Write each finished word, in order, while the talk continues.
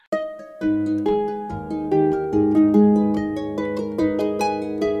Welcome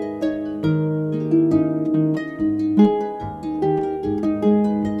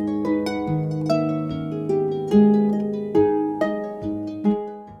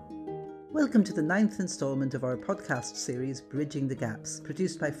to the 9th instalment of our podcast series, Bridging the Gaps,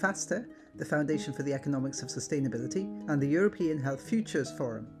 produced by FASTA, the Foundation for the Economics of Sustainability, and the European Health Futures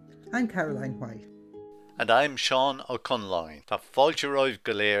Forum. I'm Caroline White. And I'm Sean O'Conloyne, the Fáilte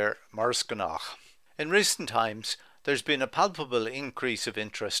Galéir Marscanach. In recent times, there's been a palpable increase of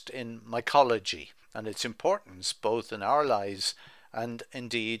interest in mycology and its importance both in our lives and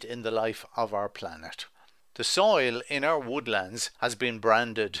indeed in the life of our planet. The soil in our woodlands has been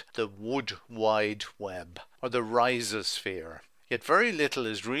branded the wood wide web, or the rhizosphere. Yet very little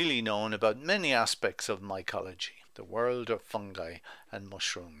is really known about many aspects of mycology, the world of fungi and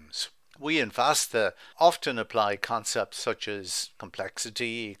mushrooms. We in FASTA often apply concepts such as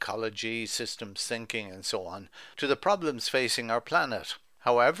complexity, ecology, systems thinking and so on to the problems facing our planet.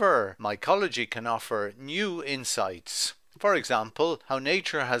 However, mycology can offer new insights. For example, how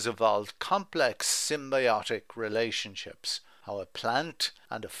nature has evolved complex symbiotic relationships, how a plant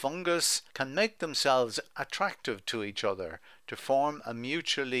and a fungus can make themselves attractive to each other to form a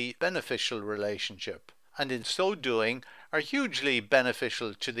mutually beneficial relationship, and in so doing are hugely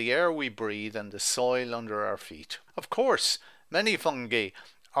beneficial to the air we breathe and the soil under our feet. Of course, many fungi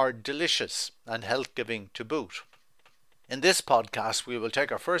are delicious and health-giving to boot. In this podcast, we will take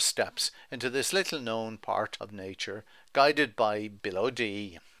our first steps into this little-known part of nature, guided by Bill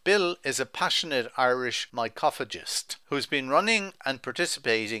O'Dea. Bill is a passionate Irish mycophagist who's been running and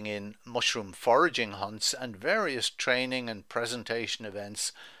participating in mushroom foraging hunts and various training and presentation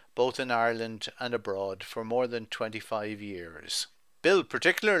events both in Ireland and abroad for more than 25 years. Bill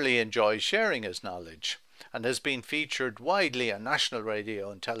particularly enjoys sharing his knowledge and has been featured widely on national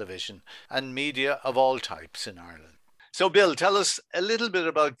radio and television and media of all types in Ireland. So Bill, tell us a little bit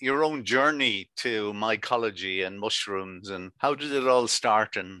about your own journey to mycology and mushrooms, and how did it all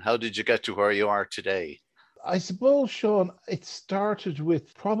start and how did you get to where you are today? I suppose, Sean, it started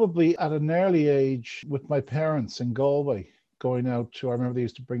with probably at an early age with my parents in Galway. Going out to, I remember they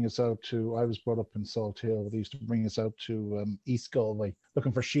used to bring us out to, I was brought up in Salthill, they used to bring us out to East Galway,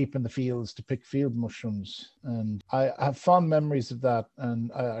 looking for sheep in the fields to pick field mushrooms. And I have fond memories of that.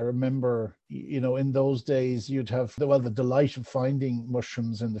 And I remember, in those days, you'd have, the delight of finding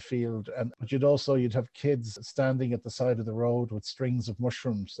mushrooms in the field. But you'd have kids standing at the side of the road with strings of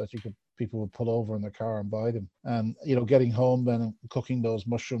mushrooms that people would pull over in their car and buy them. And, getting home then and cooking those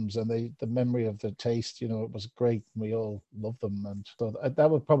mushrooms and the memory of the taste, it was great. We all loved them. And so that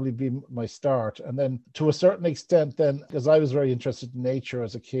would probably be my start. And then to a certain extent then, because I was very interested in nature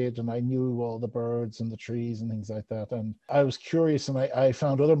as a kid and I knew all the birds and the trees and things like that. And I was curious and I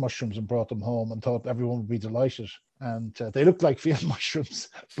found other mushrooms and brought them home and thought everyone would be delighted. And they looked like field mushrooms.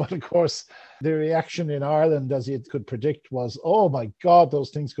 But of course, the reaction in Ireland, as you could predict, was, oh my God, those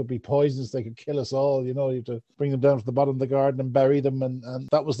things could be poisonous. They could kill us all. You have to bring them down to the bottom of the garden and bury them. And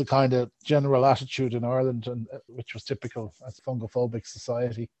that was the kind of general attitude in Ireland, and which was typical as a fungophobic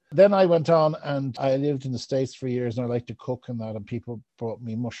society. Then I went on and I lived in the States for years and I liked to cook and that, and people brought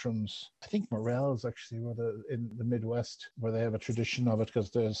me mushrooms. I think morels actually were in the Midwest where they have a tradition of it,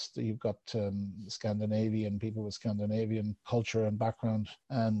 because you've got Scandinavian people with Scandinavian culture and background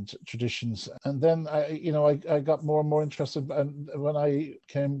and traditions. And then I got more and more interested, and when I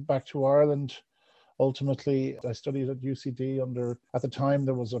came back to Ireland, ultimately, I studied at UCD at the time,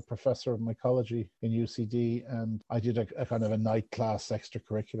 there was a professor of mycology in UCD, and I did a kind of a night class,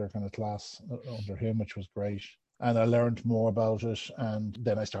 extracurricular kind of class under him, which was great. And I learned more about it. And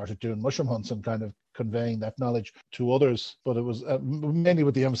then I started doing mushroom hunts and kind of conveying that knowledge to others. But it was mainly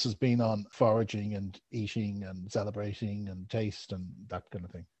with the emphasis being on foraging and eating and celebrating and taste and that kind of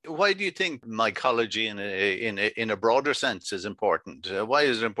thing. Why do you think mycology in a broader sense is important? Why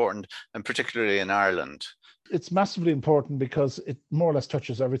is it important, and particularly in Ireland? It's massively important because it more or less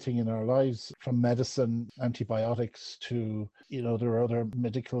touches everything in our lives, from medicine, antibiotics to, there are other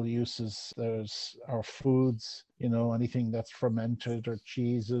medical uses. There's our foods, anything that's fermented, or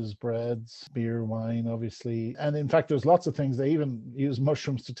cheeses, breads, beer, wine, obviously. And in fact, there's lots of things. They even use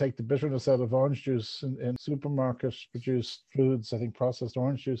mushrooms to take the bitterness out of orange juice in supermarket produced foods, I think processed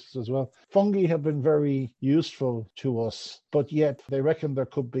orange juices as well. Fungi have been very useful to us, but yet they reckon there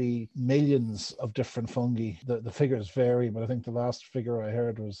could be millions of different fungi. The figures vary, but I think the last figure I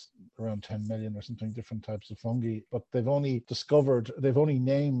heard was around 10 million or something, different types of fungi. But they've only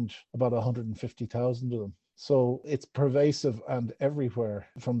named about 150,000 of them. So it's pervasive and everywhere,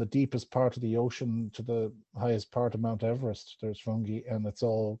 from the deepest part of the ocean to the highest part of Mount Everest. There's fungi, and it's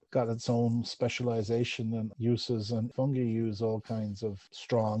all got its own specialization and uses. And fungi use all kinds of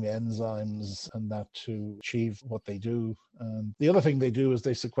strong enzymes and that to achieve what they do. And the other thing they do is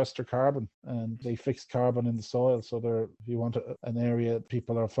they sequester carbon, and they fix carbon in the soil. So if you want an area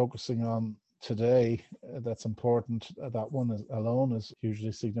people are focusing on today that's important, that one alone is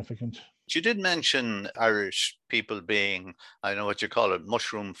hugely significant. You did mention Irish people being, I know what you call it,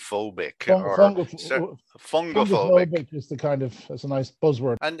 mushroom phobic or fungophobic. Fungophobic is the kind of, it's a nice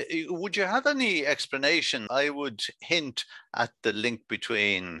buzzword. And would you have any explanation? I would hint at the link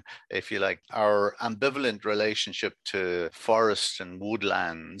between, if you like, our ambivalent relationship to forests and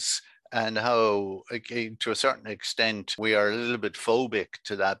woodlands, and how, to a certain extent, we are a little bit phobic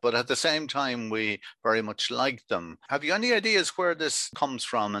to that, but at the same time, we very much like them. Have you any ideas where this comes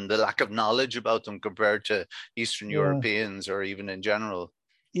from and the lack of knowledge about them compared to Eastern Europeans or even in general?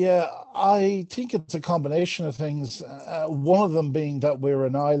 Yeah, I think it's a combination of things. One of them being that we're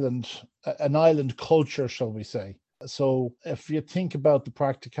an island culture, shall we say. So if you think about the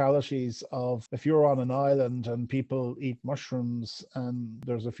practicalities of, if you're on an island and people eat mushrooms and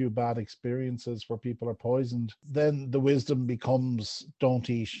there's a few bad experiences where people are poisoned, then the wisdom becomes, don't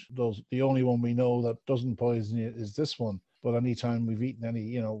eat those. The only one we know that doesn't poison you is this one. But anytime we've eaten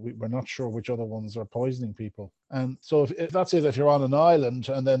any, we're not sure which other ones are poisoning people. And so if that's it, if you're on an island,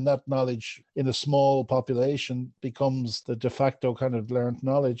 and then that knowledge in a small population becomes the de facto kind of learned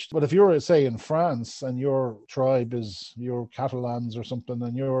knowledge. But if you're, say, in France and your tribe is your Catalans or something,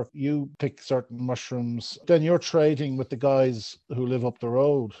 and you pick certain mushrooms, then you're trading with the guys who live up the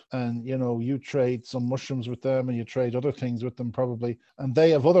road, and you trade some mushrooms with them, and you trade other things with them probably, and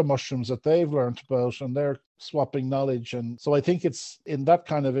they have other mushrooms that they've learned about, and they're swapping knowledge. And so I think it's in that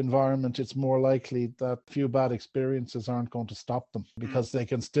kind of environment, it's more likely that few bad experiences aren't going to stop them, because they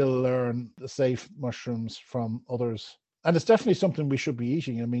can still learn the safe mushrooms from others. And it's definitely something we should be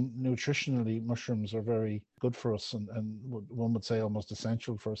eating. I mean, nutritionally, mushrooms are very good for us, and one would say almost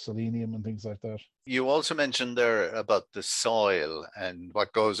essential for selenium and things like that. You also mentioned there about the soil and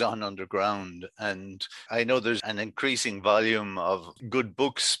what goes on underground. And I know there's an increasing volume of good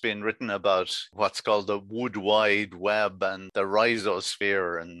books being written about what's called the wood wide web and the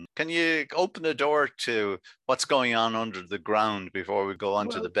rhizosphere. And can you open the door to what's going on under the ground before we go on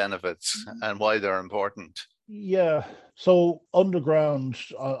to the benefits and why they're important? Yeah. So underground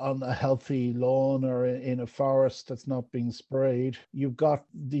on a healthy lawn or in a forest that's not being sprayed, you've got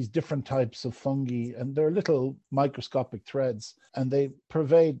these different types of fungi, and they're little microscopic threads, and they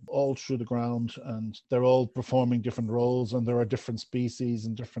pervade all through the ground, and they're all performing different roles, and there are different species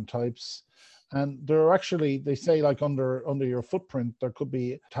and different types. And there are actually, they say, like under your footprint, there could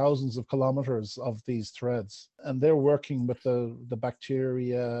be thousands of kilometers of these threads. And they're working with the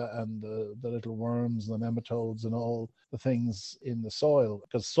bacteria and the little worms, the nematodes, and all the things in the soil,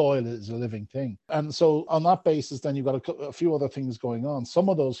 because soil is a living thing. And so on that basis, then you've got a few other things going on. Some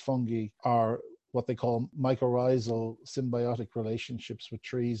of those fungi are what they call mycorrhizal symbiotic relationships with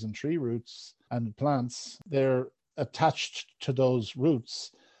trees and tree roots and plants. They're attached to those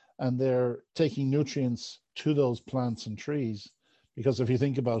roots, and they're taking nutrients to those plants and trees. Because if you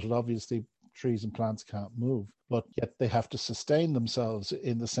think about it, obviously trees and plants can't move, but yet they have to sustain themselves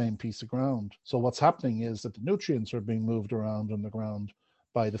in the same piece of ground. So what's happening is that the nutrients are being moved around in the ground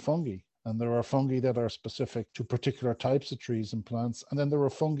by the fungi. And there are fungi that are specific to particular types of trees and plants. And then there are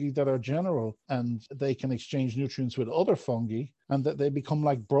fungi that are general, and they can exchange nutrients with other fungi, and that they become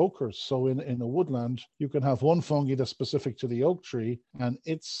like brokers. So in a woodland, you can have one fungi that's specific to the oak tree, and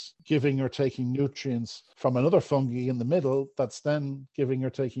it's giving or taking nutrients from another fungi in the middle that's then giving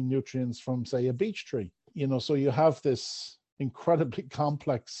or taking nutrients from, say, a beech tree. So you have this incredibly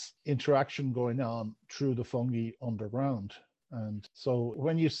complex interaction going on through the fungi underground. And so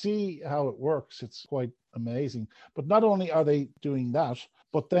when you see how it works, it's quite amazing. But not only are they doing that,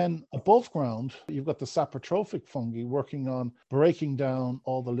 but then above ground, you've got the saprotrophic fungi working on breaking down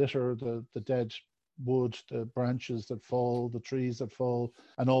all the litter, the dead wood, the branches that fall, the trees that fall,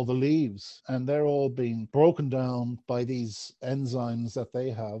 and all the leaves. And they're all being broken down by these enzymes that they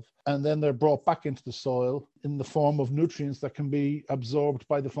have. And then they're brought back into the soil in the form of nutrients that can be absorbed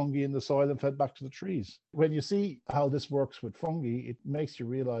by the fungi in the soil and fed back to the trees. When you see how this works with fungi, it makes you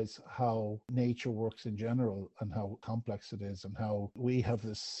realize how nature works in general and how complex it is, and how we have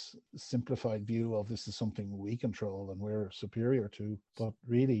this simplified view of this is something we control and we're superior to. But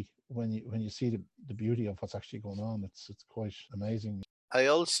really, when you see the beauty of what's actually going on, it's quite amazing. I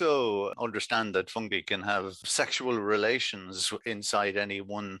also understand that fungi can have sexual relations inside any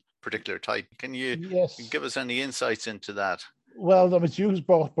one particular type. Can you Yes. give us any insights into that? Well, I mean, you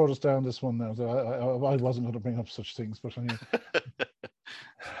brought us down this one now. So I wasn't going to bring up such things, but anyway.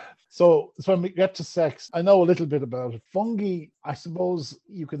 So when we get to sex, I know a little bit about it. Fungi, I suppose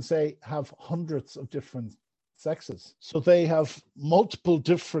you can say, have hundreds of different sexes. So they have multiple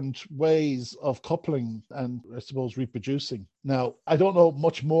different ways of coupling and, I suppose, reproducing. Now, I don't know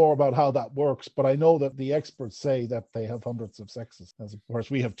much more about how that works, but I know that the experts say that they have hundreds of sexes. As of course,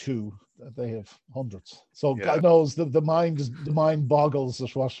 we have two, they have hundreds. So Yeah. God knows the mind boggles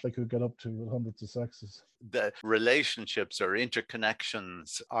at what they could get up to with hundreds of sexes. The relationships or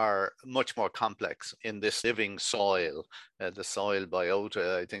interconnections are much more complex in this living soil, the soil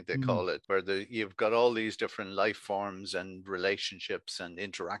biota, I think they call it, where you've got all these different life forms and relationships and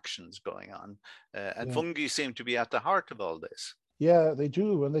interactions going on. And fungi seem to be at the heart of all this. Yeah, they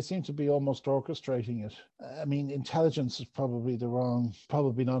do, and they seem to be almost orchestrating it. I mean, intelligence is probably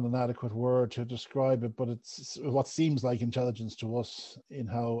probably not an adequate word to describe it, but it's what seems like intelligence to us in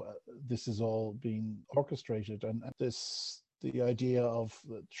how this is all being orchestrated. And the idea of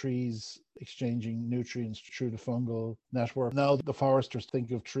the trees exchanging nutrients through the fungal network. Now the foresters think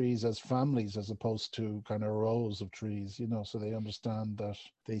of trees as families as opposed to kind of rows of trees, so they understand that,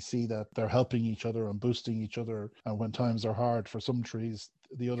 they see that they're helping each other and boosting each other. And when times are hard for some trees,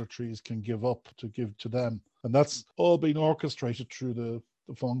 the other trees can give up to give to them. And that's all being orchestrated through the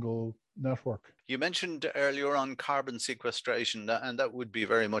fungal network. You mentioned earlier on carbon sequestration, and that would be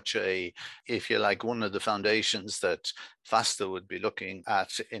very much if you like, one of the foundations that FASTA would be looking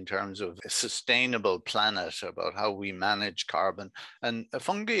at in terms of a sustainable planet, about how we manage carbon. And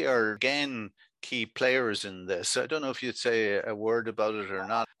fungi are, again, key players in this. I don't know if you'd say a word about it or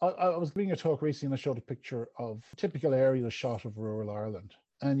not. I was giving a talk recently and I showed a picture of a typical aerial shot of rural Ireland.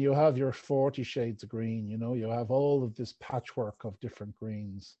 And you have your 40 shades of green, you have all of this patchwork of different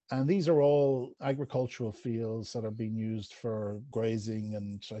greens. And these are all agricultural fields that are being used for grazing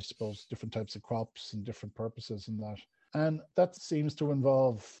and, I suppose, different types of crops and different purposes and that. And that seems to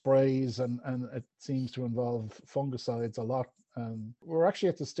involve sprays and it seems to involve fungicides a lot. And we're actually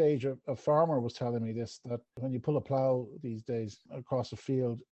at the stage, a farmer was telling me this, that when you pull a plow these days across a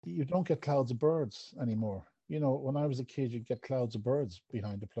field, you don't get clouds of birds anymore. When I was a kid, you'd get clouds of birds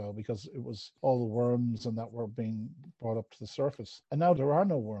behind the plow because it was all the worms and that were being brought up to the surface. And now there are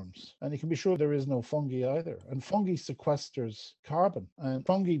no worms. And you can be sure there is no fungi either. And fungi sequesters carbon. And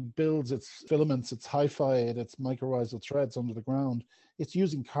fungi builds its filaments, its hyphae, its mycorrhizal threads under the ground. It's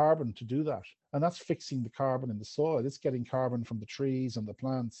using carbon to do that. And that's fixing the carbon in the soil. It's getting carbon from the trees and the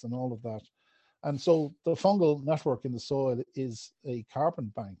plants and all of that. And so the fungal network in the soil is a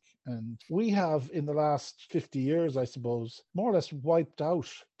carbon bank. And we have, in the last 50 years, I suppose, more or less wiped out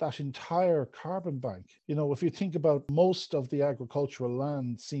that entire carbon bank. If you think about, most of the agricultural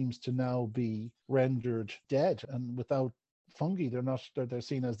land seems to now be rendered dead. And without fungi, they're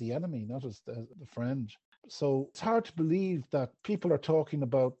seen as the enemy, not as the friend. So it's hard to believe that people are talking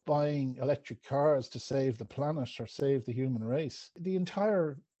about buying electric cars to save the planet or save the human race.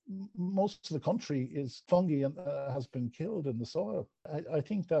 Most of the country is fungi and has been killed in the soil. I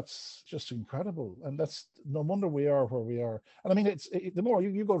think that's just incredible. And that's no wonder we are where we are. And I mean, the more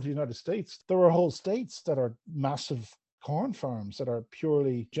you go to the United States, there are whole states that are massive corn farms that are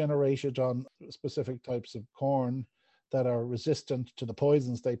purely generated on specific types of corn that are resistant to the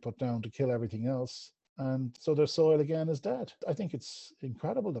poisons they put down to kill everything else. And so their soil again is dead. I think it's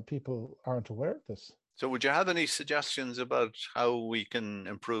incredible that people aren't aware of this. So would you have any suggestions about how we can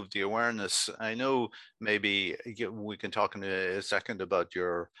improve the awareness? I know maybe we can talk in a second about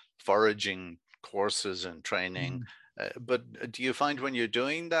your foraging courses and training, but do you find when you're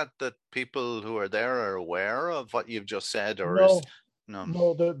doing that people who are there are aware of what you've just said, or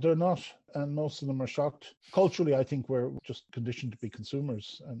No, they're not, and most of them are shocked. Culturally, I think we're just conditioned to be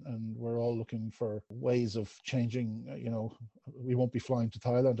consumers, and we're all looking for ways of changing. We won't be flying to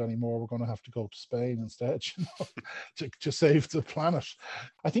Thailand anymore. We're going to have to go to Spain instead, to save the planet.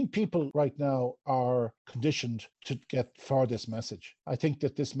 I think people right now are conditioned to get for this message. I think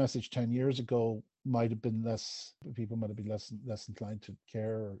that this message 10 years ago people might have been less inclined to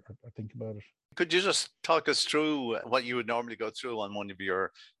care or think about it. Could you just talk us through what you would normally go through on one of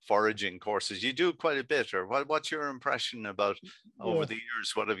your foraging courses? You do quite a bit, or what's your impression about over the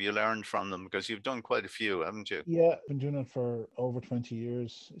years? What have you learned from them? Because you've done quite a few, haven't you? Yeah, I've been doing it for over 20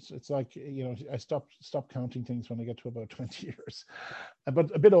 years. It's like, I stop counting things when I get to about 20 years, but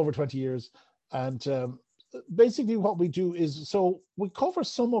a bit over 20 years. And basically what we do is, so we cover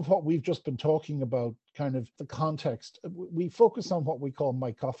some of what we've just been talking about, kind of the context. We focus on what we call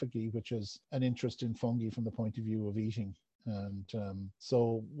mycophagy, which is an interest in fungi from the point of view of eating. And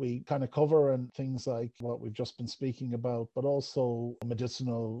so we kind of cover and things like what we've just been speaking about, but also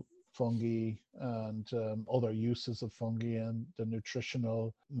medicinal fungi and other uses of fungi and the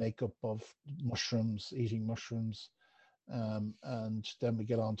nutritional makeup of mushrooms, eating mushrooms. And then we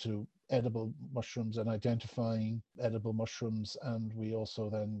get on to edible mushrooms and identifying edible mushrooms. And we also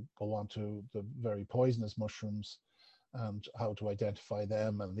then go on to the very poisonous mushrooms and how to identify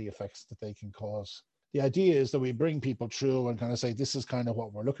them and the effects that they can cause. The idea is that we bring people through and kind of say, this is kind of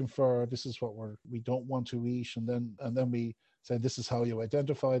what we're looking for. This is what we don't want to eat. And then we say, this is how you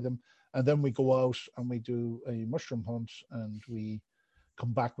identify them. And then we go out and we do a mushroom hunt and we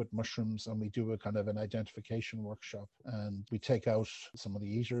come back with mushrooms and we do a kind of an identification workshop and we take out some of the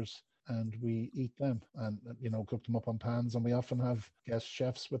eaters and we eat them and cook them up on pans. And we often have guest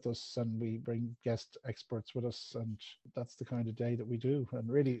chefs with us and we bring guest experts with us, and that's the kind of day that we do.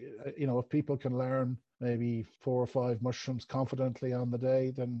 And really, if people can learn maybe 4 or 5 mushrooms confidently on the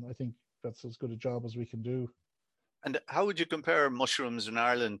day, then I think that's as good a job as we can do. And how would you compare mushrooms in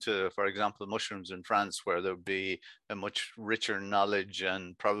Ireland to, for example, mushrooms in France, where there would be a much richer knowledge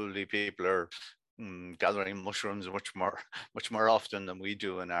and probably people are gathering mushrooms much more often than we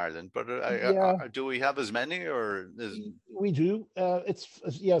do in Ireland? But do we have as many, or we do? It's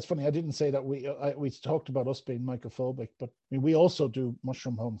funny. I didn't say that we talked about us being mycophobic, but I mean, we also do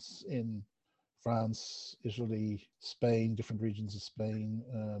mushroom hunts in France, Italy, Spain, different regions of Spain,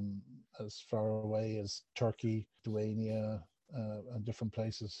 as far away as Turkey, Lithuania, and different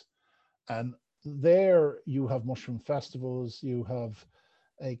places. And there you have mushroom festivals, you have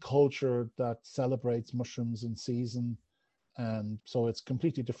a culture that celebrates mushrooms in season. And so it's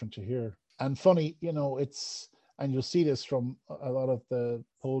completely different to here. And funny, and you'll see this from a lot of the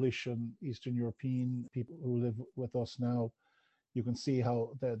Polish and Eastern European people who live with us now. You can see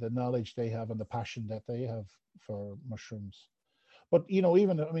how the knowledge they have and the passion that they have for mushrooms. But,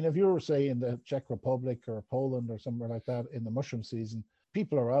 if you were, say, in the Czech Republic or Poland or somewhere like that in the mushroom season,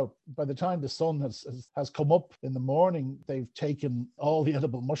 people are out. By the time the sun has come up in the morning, they've taken all the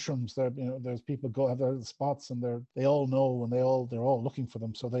edible mushrooms. There's people go have their spots and they all know and they're all looking for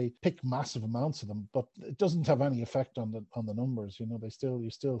them. So they pick massive amounts of them, but it doesn't have any effect on the numbers. You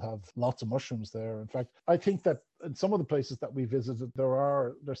still have lots of mushrooms there. In fact, I think that in some of the places that we visited,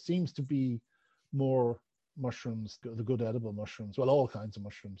 there seems to be more mushrooms, the good edible mushrooms, well, all kinds of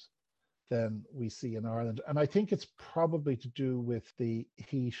mushrooms, than we see in Ireland. And I think it's probably to do with the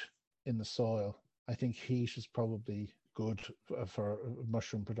heat in the soil. I think heat is probably good for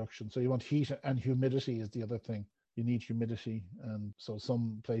mushroom production. So you want heat, and humidity is the other thing. You need humidity. And so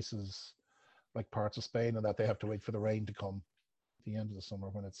some places, like parts of Spain and that, they have to wait for the rain to come at the end of the summer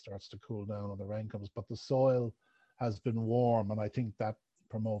when it starts to cool down and the rain comes. But the soil has been warm, and I think that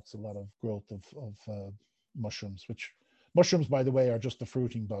promotes a lot of growth of mushrooms, which mushrooms, by the way, are just the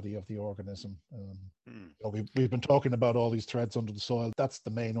fruiting body of the organism. We've been talking about all these threads under the soil. That's the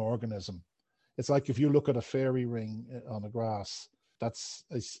main organism. It's like if you look at a fairy ring on the grass, that's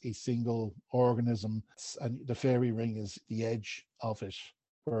a single organism, and the fairy ring is the edge of it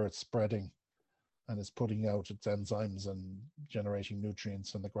where it's spreading and it's putting out its enzymes and generating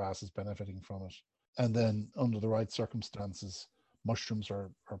nutrients, and the grass is benefiting from it. And then under the right circumstances, mushrooms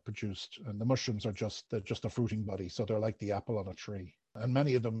are produced, and the mushrooms are just a fruiting body. So they're like the apple on a tree, and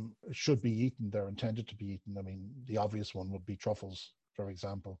many of them should be eaten. They're intended to be eaten. I mean, the obvious one would be truffles, for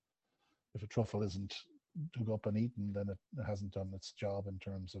example. If a truffle isn't dug up and eaten, then it hasn't done its job in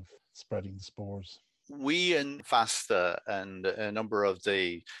terms of spreading the spores. We in FASTA and a number of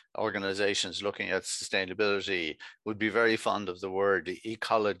the organizations looking at sustainability would be very fond of the word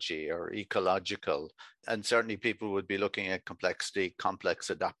ecology or ecological. And certainly people would be looking at complexity, complex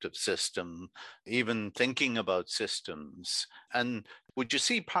adaptive system, even thinking about systems. And would you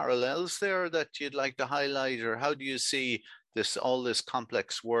see parallels there that you'd like to highlight, or how do you see all this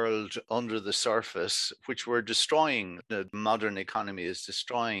complex world under the surface, which we're destroying, the modern economy is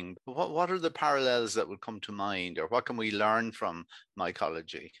destroying? What are the parallels that would come to mind, or what can we learn from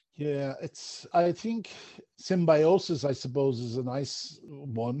mycology? Yeah, I think symbiosis, I suppose, is a nice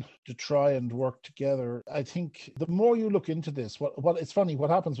one to try and work together. I think the more you look into this, what it's funny, what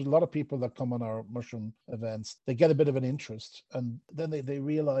happens with a lot of people that come on our mushroom events, they get a bit of an interest, and then they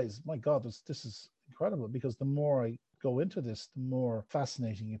realize, my God, this is incredible, because the more I go into this, the more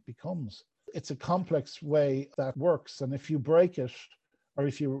fascinating it becomes. It's a complex way that works, and if you break it or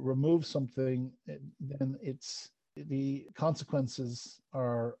if you remove something, then the consequences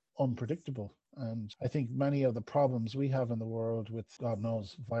are unpredictable. And I think many of the problems we have in the world with, God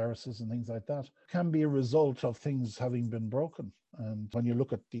knows, viruses and things like that can be a result of things having been broken. And when you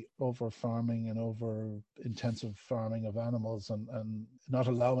look at the over farming and over intensive farming of animals and not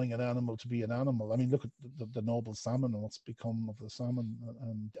allowing an animal to be an animal, I mean, look at the noble salmon and what's become of the salmon.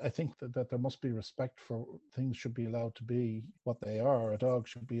 And I think that there must be respect for things should be allowed to be what they are. A dog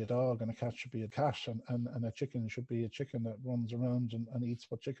should be a dog, and a cat should be a cat, and a chicken should be a chicken that runs around and eats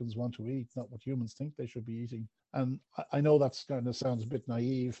what chickens want to eat, not what humans think they should be eating. And I know that's kind of sounds a bit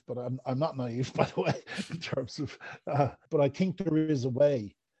naive, but I'm not naive, by the way, in terms of, but I think there is a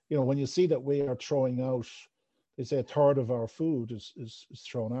way. You know, when you see that we are throwing out, they say a third of our food is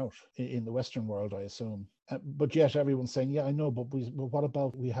thrown out in the Western world, I assume. But yet everyone's saying, yeah, I know, but what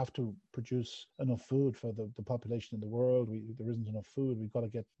about we have to produce enough food for the population in the world? There isn't enough food. We've got to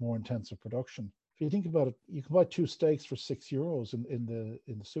get more intensive production. If you think about it, you can buy 2 steaks for €6 in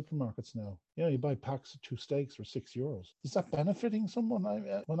the supermarkets now. You know, you buy packs of 2 steaks for €6. Is that benefiting someone?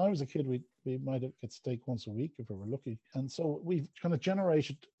 When I was a kid, we might get steak once a week if we were lucky. And so we've kind of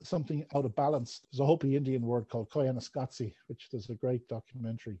generated something out of balance. There's a Hopi Indian word called Koyaanisqatsi, which there's a great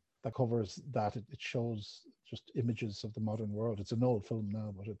documentary that covers that. It shows just images of the modern world. It's an old film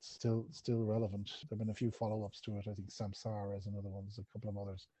now, but it's still relevant. There have been a few follow-ups to it. I think Samsara is another one. There's a couple of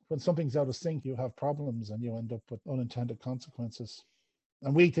others. When something's out of sync, you have problems and you end up with unintended consequences.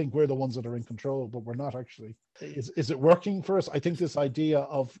 And we think we're the ones that are in control, but we're not actually. Is it working for us? I think this idea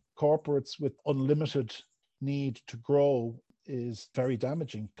of corporates with unlimited need to grow is very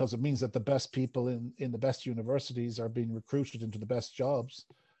damaging, because it means that the best people in the best universities are being recruited into the best jobs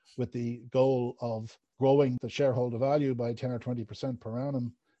with the goal of growing the shareholder value by 10 or 20% per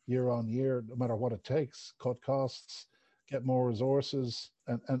annum year on year, no matter what it takes, cut costs, get more resources,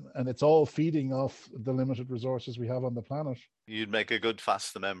 and it's all feeding off the limited resources we have on the planet. You'd make a good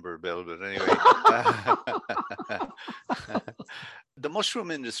FASTA member, Bill, but anyway. The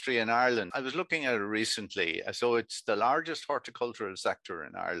mushroom industry in Ireland, I was looking at it recently. So it's the largest horticultural sector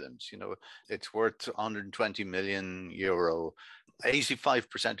in Ireland. You know, it's worth 120 million euro.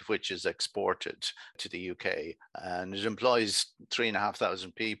 85% of which is exported to the UK, and it employs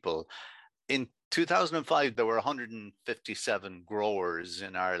 3,500 people. In 2005, there were 157 growers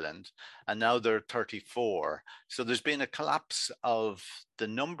in Ireland, and now there are 34. So there's been a collapse of the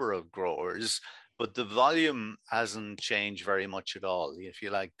number of growers, but the volume hasn't changed very much at all. If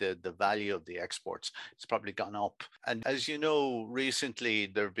you like, the value of the exports, it's probably gone up. And as you know, recently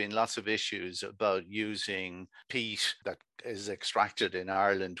there have been lots of issues about using peat that is extracted in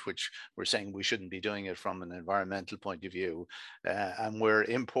Ireland, which we're saying we shouldn't be doing it from an environmental point of view. And we're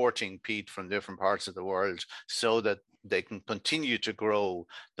importing peat from different parts of the world so that they can continue to grow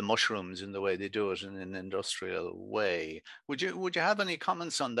the mushrooms in the way they do it in an industrial way. Would you have any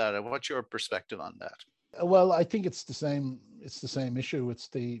comments on that, or what's your perspective on that? Well, I think it's the same issue. It's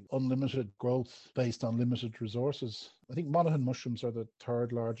the unlimited growth based on limited resources. I think Monaghan mushrooms are the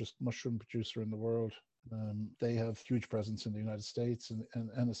third largest mushroom producer in the world. They have huge presence in the United States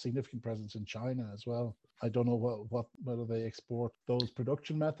and a significant presence in China as well. I don't know whether they export those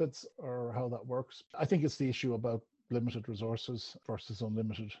production methods or how that works. I think it's the issue about limited resources versus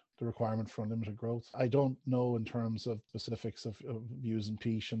unlimited, the requirement for unlimited growth. I don't know in terms of specifics of using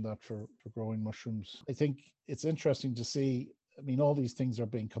peat and that for growing mushrooms. I think it's interesting to see, I mean, all these things are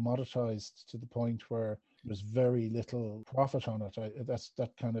being commoditized to the point where there's very little profit on it.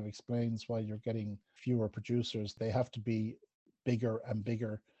 That kind of explains why you're getting fewer producers. They have to be bigger and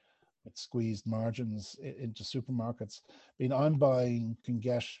bigger with squeezed margins into supermarkets. I mean, can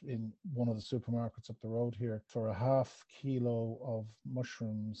get in one of the supermarkets up the road here for a half kilo of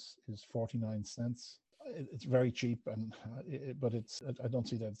mushrooms is 49 cents. It's very cheap, but I don't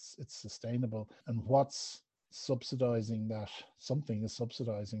see that it's sustainable. And what's subsidizing that? Something is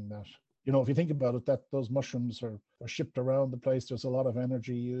subsidizing that. You know, if you think about it, that those mushrooms are shipped around the place. There's a lot of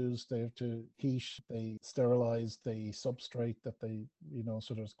energy used. They have to heat, they sterilize the substrate that they, you know,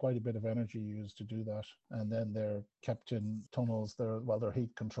 so there's quite a bit of energy used to do that. And then they're kept in tunnels. They're heat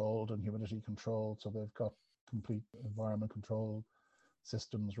controlled and humidity controlled. So they've got complete environment control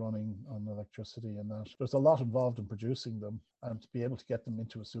systems running on electricity and that. There's a lot involved in producing them, and to be able to get them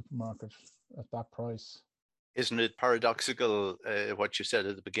into a supermarket at that price. Isn't it paradoxical what you said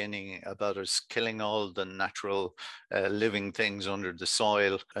at the beginning about us killing all the natural living things under the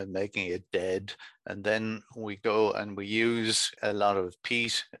soil and making it dead? And then we go and we use a lot of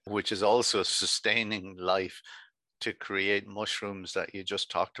peat, which is also sustaining life, to create mushrooms that you just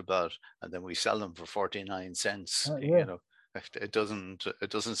talked about, and then we sell them for 49 cents. Yeah. You know, it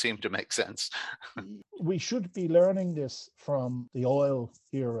doesn't seem to make sense. We should be learning this from the oil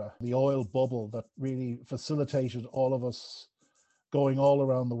era, the oil bubble that really facilitated all of us going all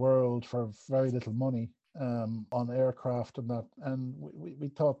around the world for very little money. on aircraft and that. And we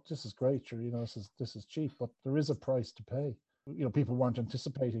thought, this is great, sure, this is cheap, but there is a price to pay. People weren't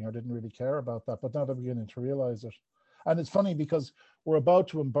anticipating or didn't really care about that, but now they're beginning to realize it. And it's funny because we're about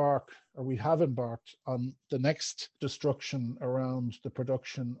to embark, or we have embarked on the next destruction around the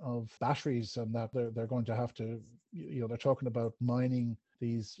production of batteries, and that they're going to have to, they're talking about mining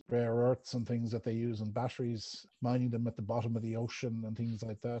these rare earths and things that they use in batteries, mining them at the bottom of the ocean and things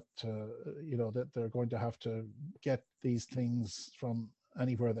like that. That they're going to have to get these things from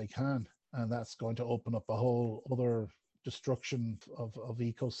anywhere they can. And that's going to open up a whole other destruction of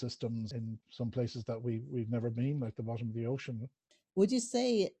ecosystems in some places that we've never been, like the bottom of the ocean. Would you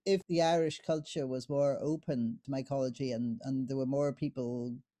say if the Irish culture was more open to mycology and there were more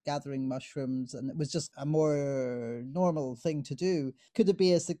people gathering mushrooms and it was just a more normal thing to do, could it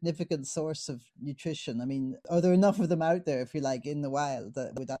be a significant source of nutrition? I mean, are there enough of them out there, if you like, in the wild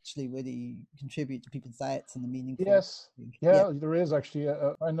that would actually really contribute to people's diets in a meaningful way? Yes. Yeah, there is actually.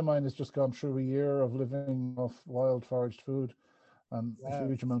 A friend of mine has just gone through a year of living off wild foraged food. And a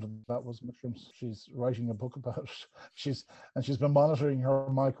huge amount of that was mushrooms. She's writing a book about it. She's been monitoring her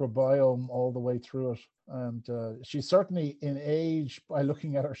microbiome all the way through it. And she's certainly in age, by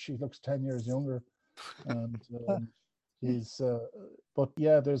looking at her, she looks 10 years younger. And but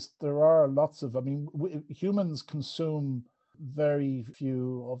yeah, there are lots of, humans consume very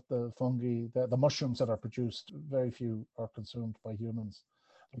few of the fungi, the mushrooms that are produced, very few are consumed by humans.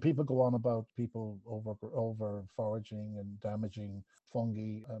 And people go on about people over foraging and damaging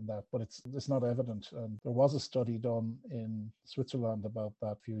fungi and that, but it's not evident. And there was a study done in Switzerland about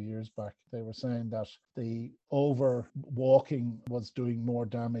that a few years back. They were saying that the over walking was doing more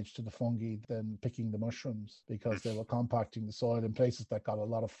damage to the fungi than picking the mushrooms, because they were compacting the soil in places that got a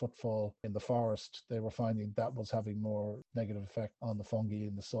lot of footfall in the forest. They were finding that was having more negative effect on the fungi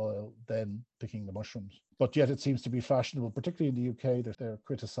in the soil than picking the mushrooms. But yet it seems to be fashionable, particularly in the UK, that they're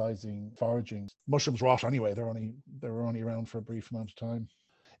criticizing foraging. Mushrooms rot anyway. They're only around for a brief amount of time.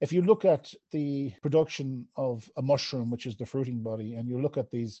 If you look at the production of a mushroom, which is the fruiting body, and you look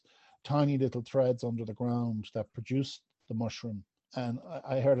at these tiny little threads under the ground that produce the mushroom, and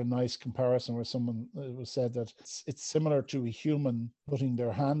I heard a nice comparison where someone said that it's similar to a human putting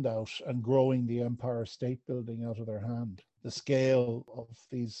their hand out and growing the Empire State Building out of their hand. The scale of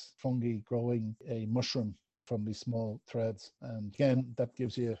these fungi growing a mushroom from these small threads. And again, that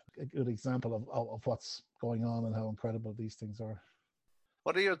gives you a good example of what's going on and how incredible these things are.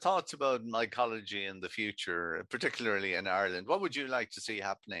 What are your thoughts about mycology in the future, particularly in Ireland? What would you like to see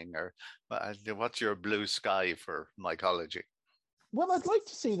happening, or what's your blue sky for mycology? Well, I'd like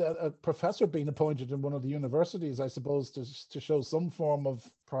to see that a professor being appointed in one of the universities, I suppose, to show some form of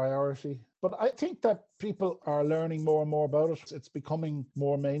priority. But I think that people are learning more and more about it. It's becoming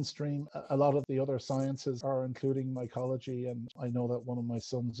more mainstream. A lot of the other sciences are including mycology, and I know that one of my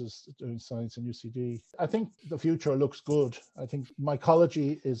sons is doing science in UCD. I think the future looks good. I think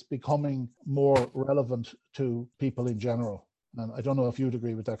mycology is becoming more relevant to people in general. And I don't know if you'd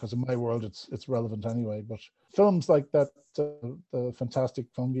agree with that, because in my world it's relevant anyway. But films like that, the Fantastic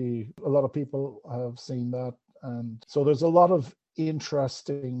Fungi, a lot of people have seen that. And so there's a lot of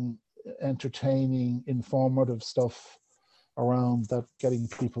interesting, entertaining, informative stuff around that, getting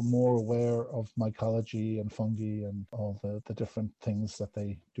people more aware of mycology and fungi and all the different things that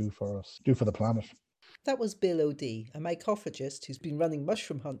they do for us, do for the planet. That was Bill O'Dea, a mycophagist who's been running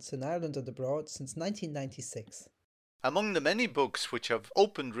mushroom hunts in Ireland and abroad since 1996. Among the many books which have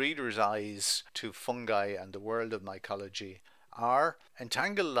opened readers' eyes to fungi and the world of mycology are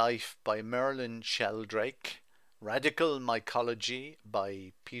Entangled Life by Merlin Sheldrake, Radical Mycology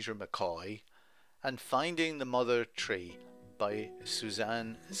by Peter McCoy, and Finding the Mother Tree by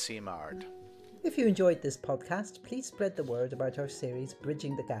Suzanne Simard. If you enjoyed this podcast, please spread the word about our series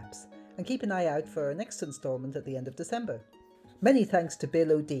Bridging the Gaps, and keep an eye out for our next instalment at the end of December. Many thanks to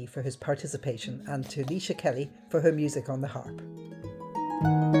Bill O'Dea for his participation and to Leisha Kelly for her music on the harp.